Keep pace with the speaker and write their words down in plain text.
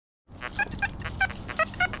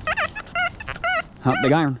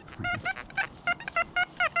Big iron.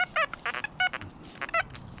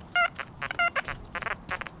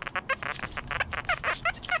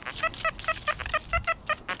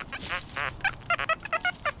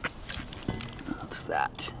 What's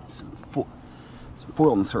that? Some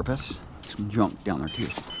foil on the surface. Some junk down there too.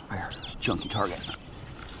 There, junky target.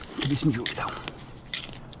 Could be some jewelry though.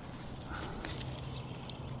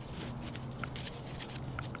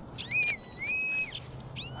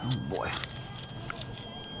 Oh boy.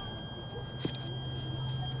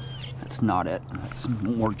 That's not it. That's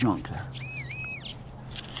some more junk there.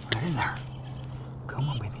 Right in there. Come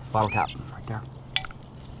on, baby. Bottle cap right there.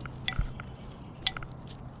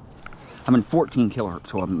 I'm in 14 kilohertz,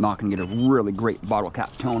 so I'm not going to get a really great bottle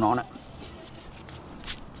cap tone on it.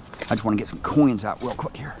 I just want to get some coins out real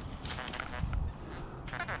quick here.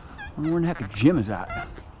 I wonder where the heck Jim is at.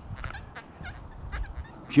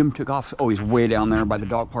 Jim took off. Oh, he's way down there by the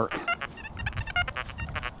dog park.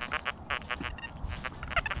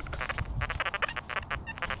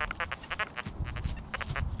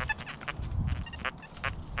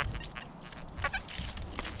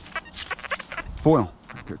 Foil.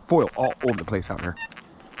 There's foil all over the place out here.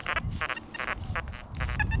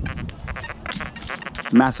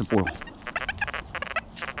 Massive foil.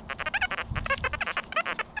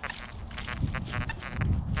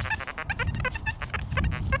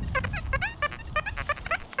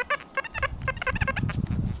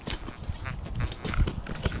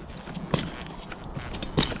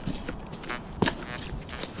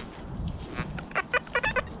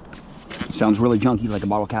 Sounds really junky, like a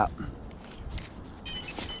bottle cap.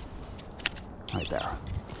 Right there.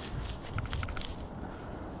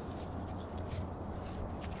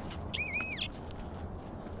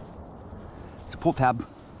 It's a pull tab.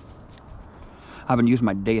 I've been using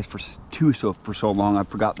my Deus for so long, I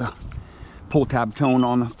forgot the pull tab tone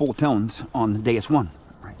on the full tones on the Deus 1,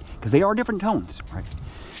 right? Because they are different tones, right?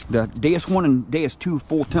 The Deus 1 and Deus 2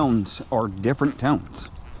 full tones are different tones.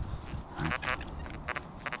 Right?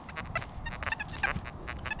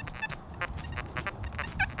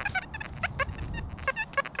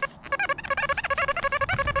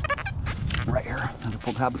 Right here, another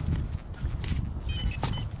pull tab.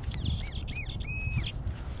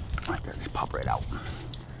 Right there, just pop right out.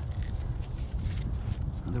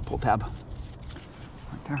 Another pull tab.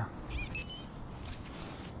 Right there.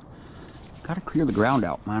 Gotta clear the ground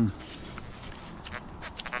out, man.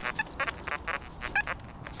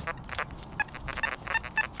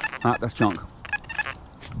 Ah, that's junk.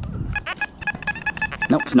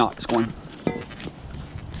 Nope, it's not. It's going.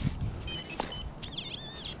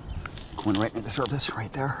 Going right near the surface,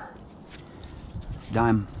 right there. It's a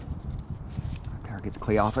dime. Right there, get the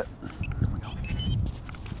clay off it. There we go.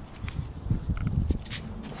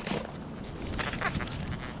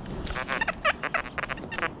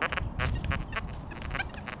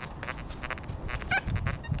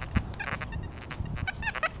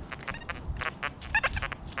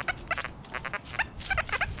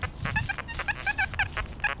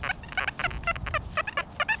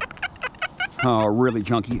 Oh, really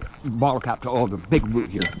junky bottle cap to all the big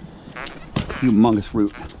root here. Humongous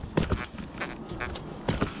root.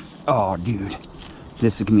 Oh, dude.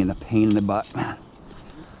 This is gonna be a pain in the butt, man.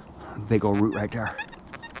 Big old root right there.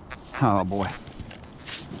 Oh, boy.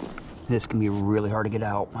 This can be really hard to get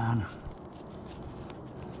out, man.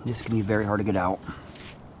 This can be very hard to get out.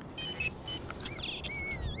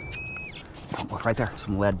 Oh, look right there,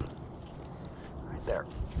 some lead. Right there.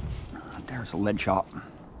 Right there's a lead shot.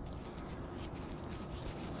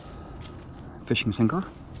 Fishing sinker.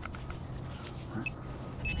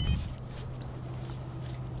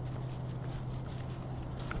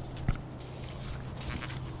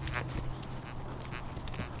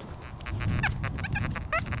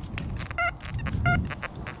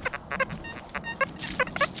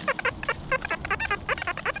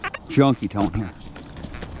 Junky tone here.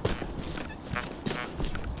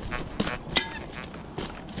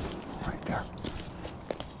 Right there.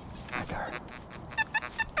 Right there.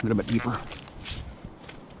 A little bit deeper.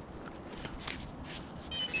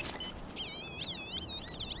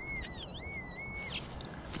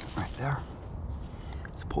 There.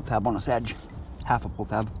 It's a pull tab on its edge. Half a pull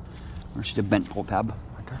tab. Or just a bent pull tab.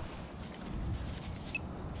 Right there.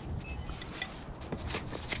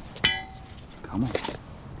 Come on.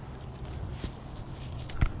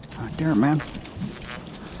 Right there, man.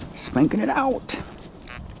 Spanking it out.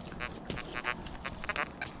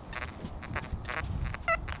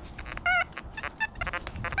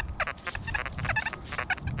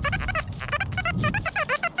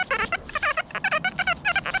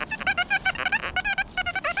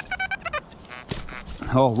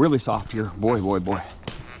 Oh, really soft here. Boy, boy, boy.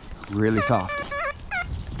 Really soft.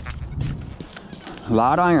 A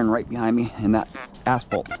lot of iron right behind me in that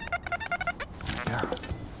asphalt. There.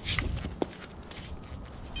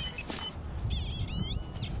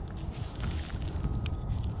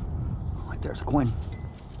 Right there's a coin.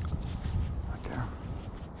 Right there.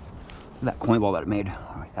 That coin ball that it made.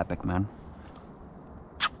 All right, epic, man.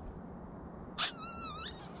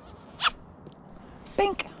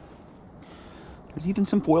 Bink. There's even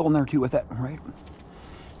some foil in there too with it, right?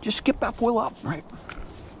 Just skip that foil up, right?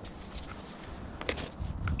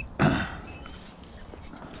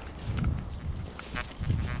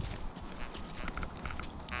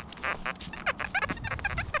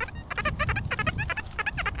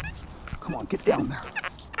 Come on, get down there.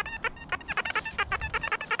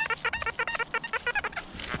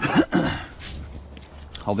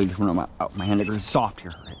 I'll leave this one out my hand because it's soft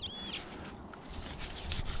here. Right?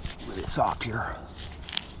 Really soft here.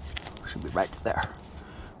 Should be right there.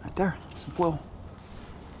 Right there. Some foil.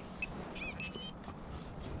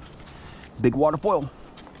 Big wad of foil.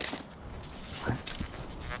 Okay.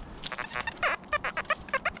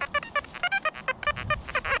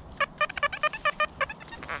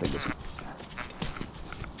 Biggest.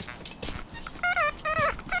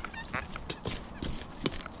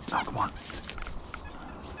 Oh, come on.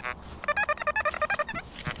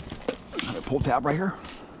 Another pull tab right here.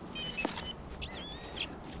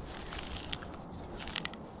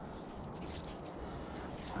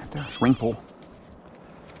 Right there, swing pull.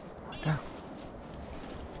 Right there.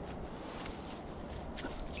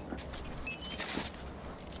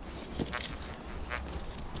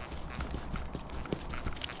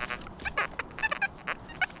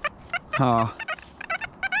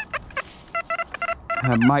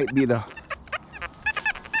 That might be the.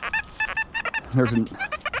 There's an.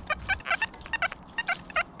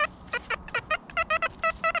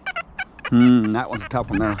 That one's a tough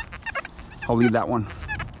one there. I'll leave that one.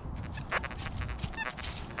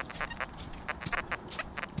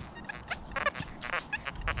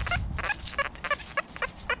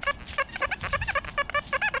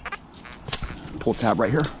 Pull tab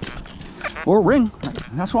right here. Or ring.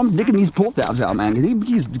 That's why I'm digging these pull tabs out, man. You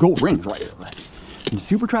use gold rings right here. In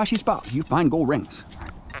super trashy spots, you find gold rings.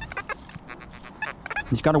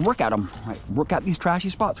 You just got to work at them. Right? Work at these trashy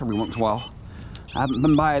spots every once in a while. I haven't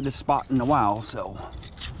been by this spot in a while, so.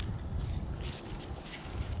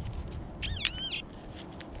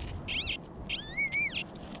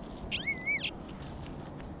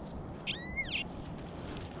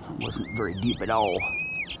 It wasn't very deep at all.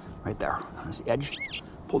 Right there, on this edge.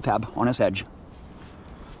 Pull tab on this edge.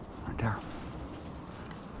 Right there.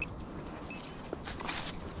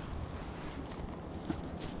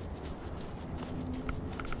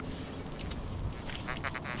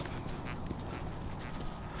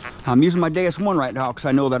 I'm using my Deus 1 right now because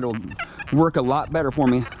I know that it'll work a lot better for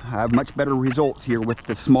me. I have much better results here with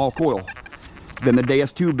the small coil than the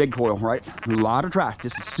Deus 2 big coil, right? A lot of trash.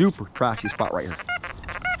 This is a super trashy spot right here.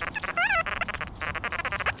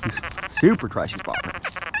 Super trashy spot.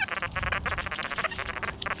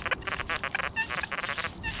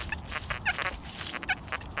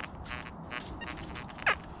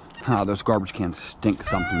 Ah, those garbage cans stink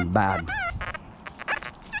something bad.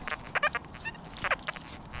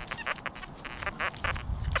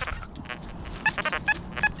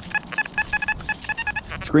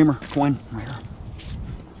 Screamer, coin, right here.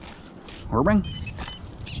 Or ring.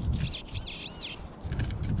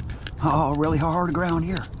 Oh, really hard ground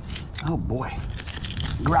here. Oh boy.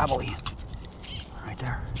 Gravelly. Right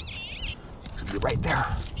there. Should be right there.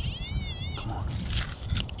 Come on.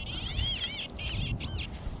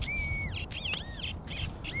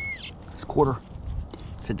 It's a quarter.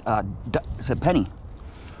 It's a penny.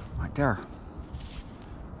 Right there.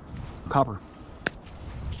 Copper.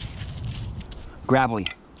 Gravelly.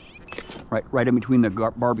 Right in between the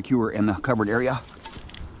barbecuer and the covered area.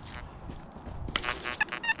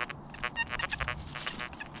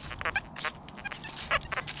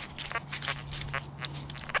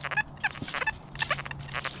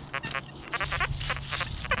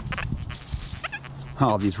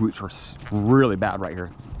 Oh, these roots are really bad right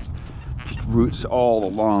here. Just roots all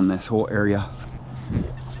along this whole area.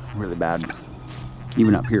 Really bad.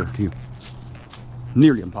 Even up here too.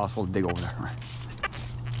 Nearly impossible to dig over there. Right.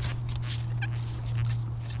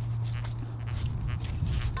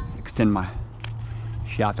 Extend my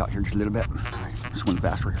shaft out here just a little bit. All right, swing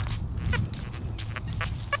faster here.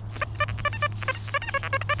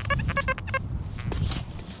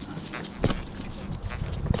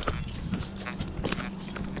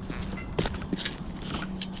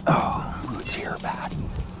 Oh, roots here bad.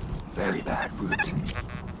 Very bad roots.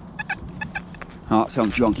 Oh, it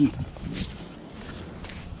sounds junky.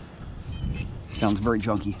 Sounds very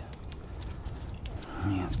junky.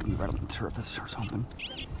 Yeah, it's gonna be right on the surface or something.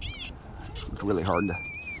 It's really hard to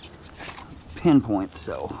pinpoint,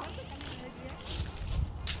 so.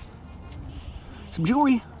 Some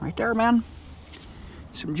jewelry right there, man.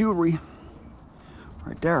 Some jewelry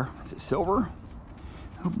right there. Is it silver?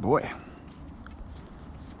 Oh boy.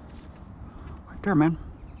 Right there, man.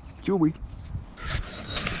 Jewelry.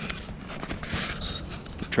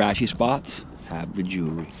 The trashy spots have the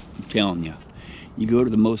jewelry. I'm telling you. You go to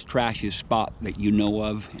the most trashiest spot that you know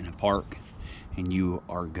of in a park, and you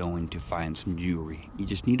are going to find some jewelry. You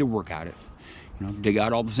just need to work at it. You know, dig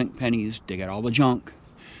out all the zinc pennies, dig out all the junk.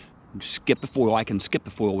 Skip the foil. I can skip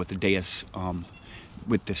the foil with the Deus,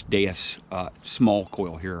 with this Deus small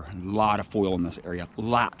coil here. A lot of foil in this area.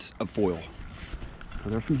 Lots of foil. So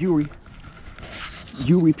there's some jewelry.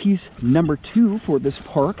 Jewelry piece number 2 for this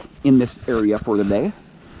park in this area for the day.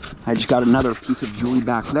 I just got another piece of jewelry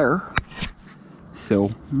back there. So,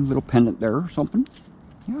 a little pendant there or something.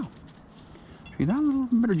 Yeah. See that? A little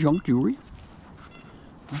bit of junk jewelry.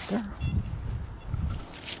 Right there.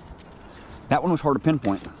 That one was hard to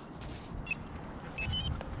pinpoint.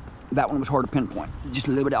 That one was hard to pinpoint. Just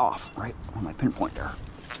a little bit off, right? On my pinpoint there.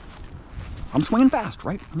 I'm swinging fast,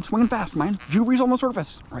 right? I'm swinging fast, man. Jewelry's on the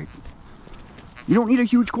surface, right? You don't need a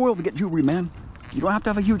huge coil to get jewelry, man. You don't have to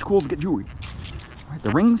have a huge coil to get jewelry. Right?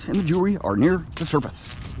 The rings and the jewelry are near the surface,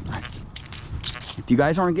 right? If you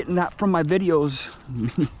guys aren't getting that from my videos,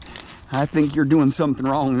 I think you're doing something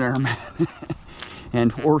wrong there, man.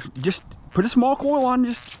 And or just put a small coil on,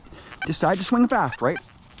 just decide to swing fast, right?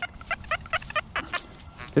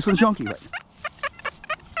 This one's junky, right?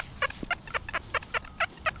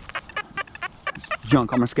 It's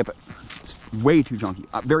junk, I'm gonna skip it. It's way too junky.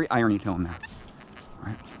 Very irony tone there,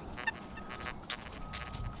 right?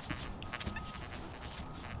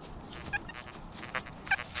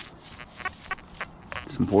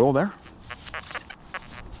 Some foil there.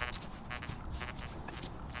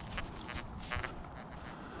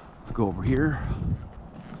 Go over here.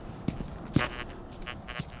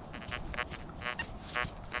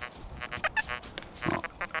 Oh,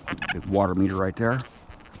 big water meter right there.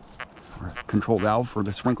 Control valve for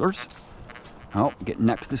the sprinklers. Oh, getting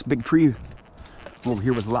next to this big tree over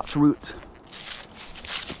here with lots of roots.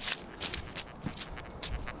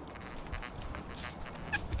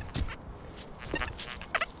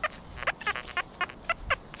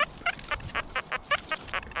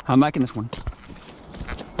 I'm liking this one.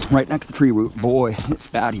 Right next to the tree root. Boy, it's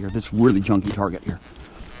bad here. This really junky target here.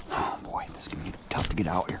 Oh boy, this is gonna be tough to get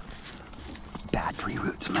out here. Bad tree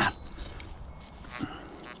roots, man.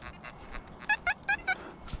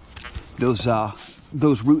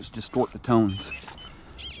 Those roots distort the tones.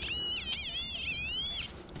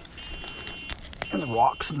 And the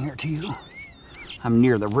rocks in here too. I'm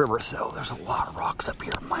near the river, so there's a lot of rocks up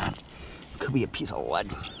here, man. Could be a piece of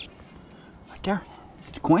lead. Right there. Is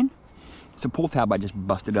it a coin? It's a pull tab I just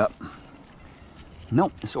busted up.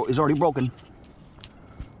 Nope, so it's already broken.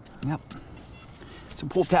 Yep. It's a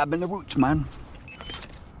pull tab in the roots, man.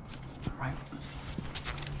 Right.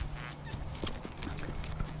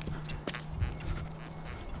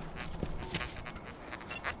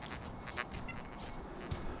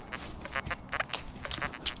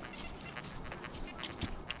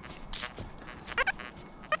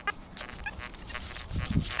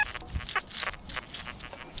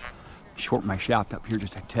 Shorten my shaft up here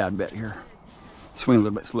just a tad bit here. Swing a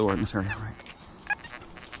little bit slower in this area, right?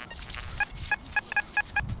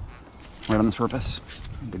 Right on the surface.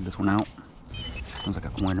 Dig this one out. Sounds like a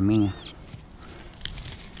coin to me.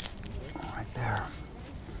 Right there.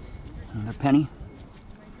 Another penny.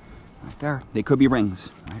 Right there. They could be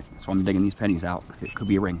rings, right? So I'm digging these pennies out because it could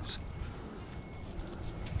be rings.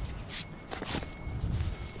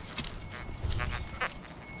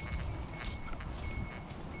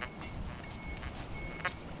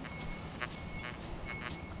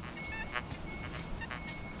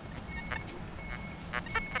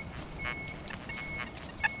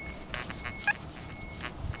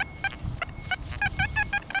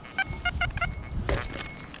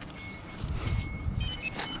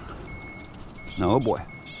 Oh boy,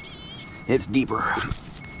 it's deeper,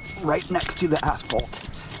 right next to the asphalt,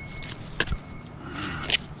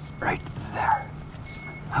 right there.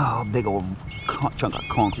 Oh, big old chunk of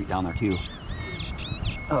concrete down there too.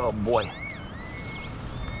 Oh boy,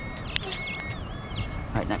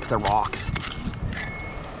 right next to the rocks.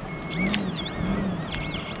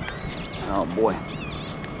 Oh boy,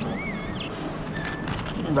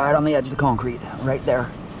 right on the edge of the concrete, right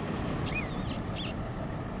there.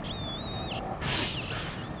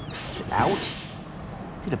 out.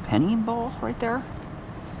 Is it a penny ball right there?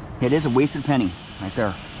 It is a wasted penny right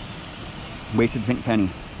there. Wasted zinc penny.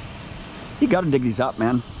 You gotta dig these up,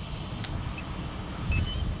 man.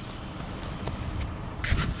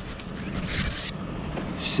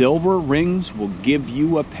 Silver rings will give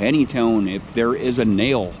you a penny tone if there is a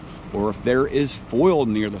nail or if there is foil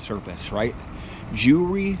near the surface, right?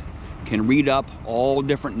 Jewelry can read up all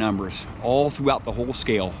different numbers all throughout the whole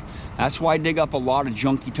scale. That's why I dig up a lot of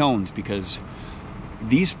junky tones, because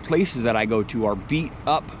these places that I go to are beat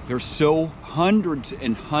up. There's so hundreds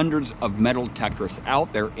and hundreds of metal detectors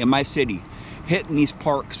out there in my city hitting these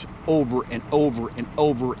parks over and over and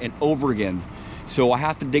over and over again. So I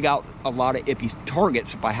have to dig out a lot of iffy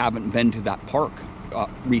targets if I haven't been to that park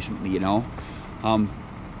recently, you know.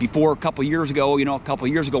 Before a couple years ago when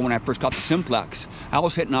I first got the Simplex, I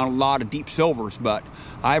was hitting on a lot of deep silvers, but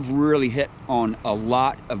I've really hit on a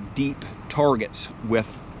lot of deep targets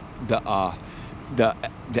with the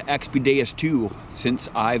XP Deus 2 since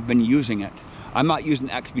I've been using it. I'm not using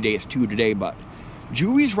the XP Deus 2 today, but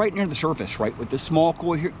jewelry's right near the surface, right? With this small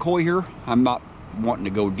coil here, I'm not wanting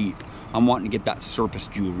to go deep. I'm wanting to get that surface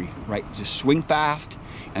jewelry, right? Just swing fast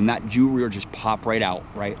and that jewelry will just pop right out,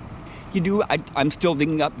 right? I'm still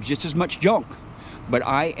digging up just as much junk, but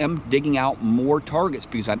I am digging out more targets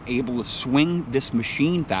because I'm able to swing this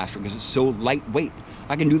machine faster because it's so lightweight.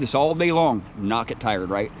 I can do this all day long, not get tired,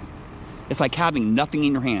 right? It's like having nothing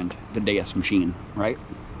in your hand, the Deus machine, right?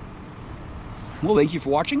 Well, thank you for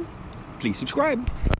watching. Please subscribe.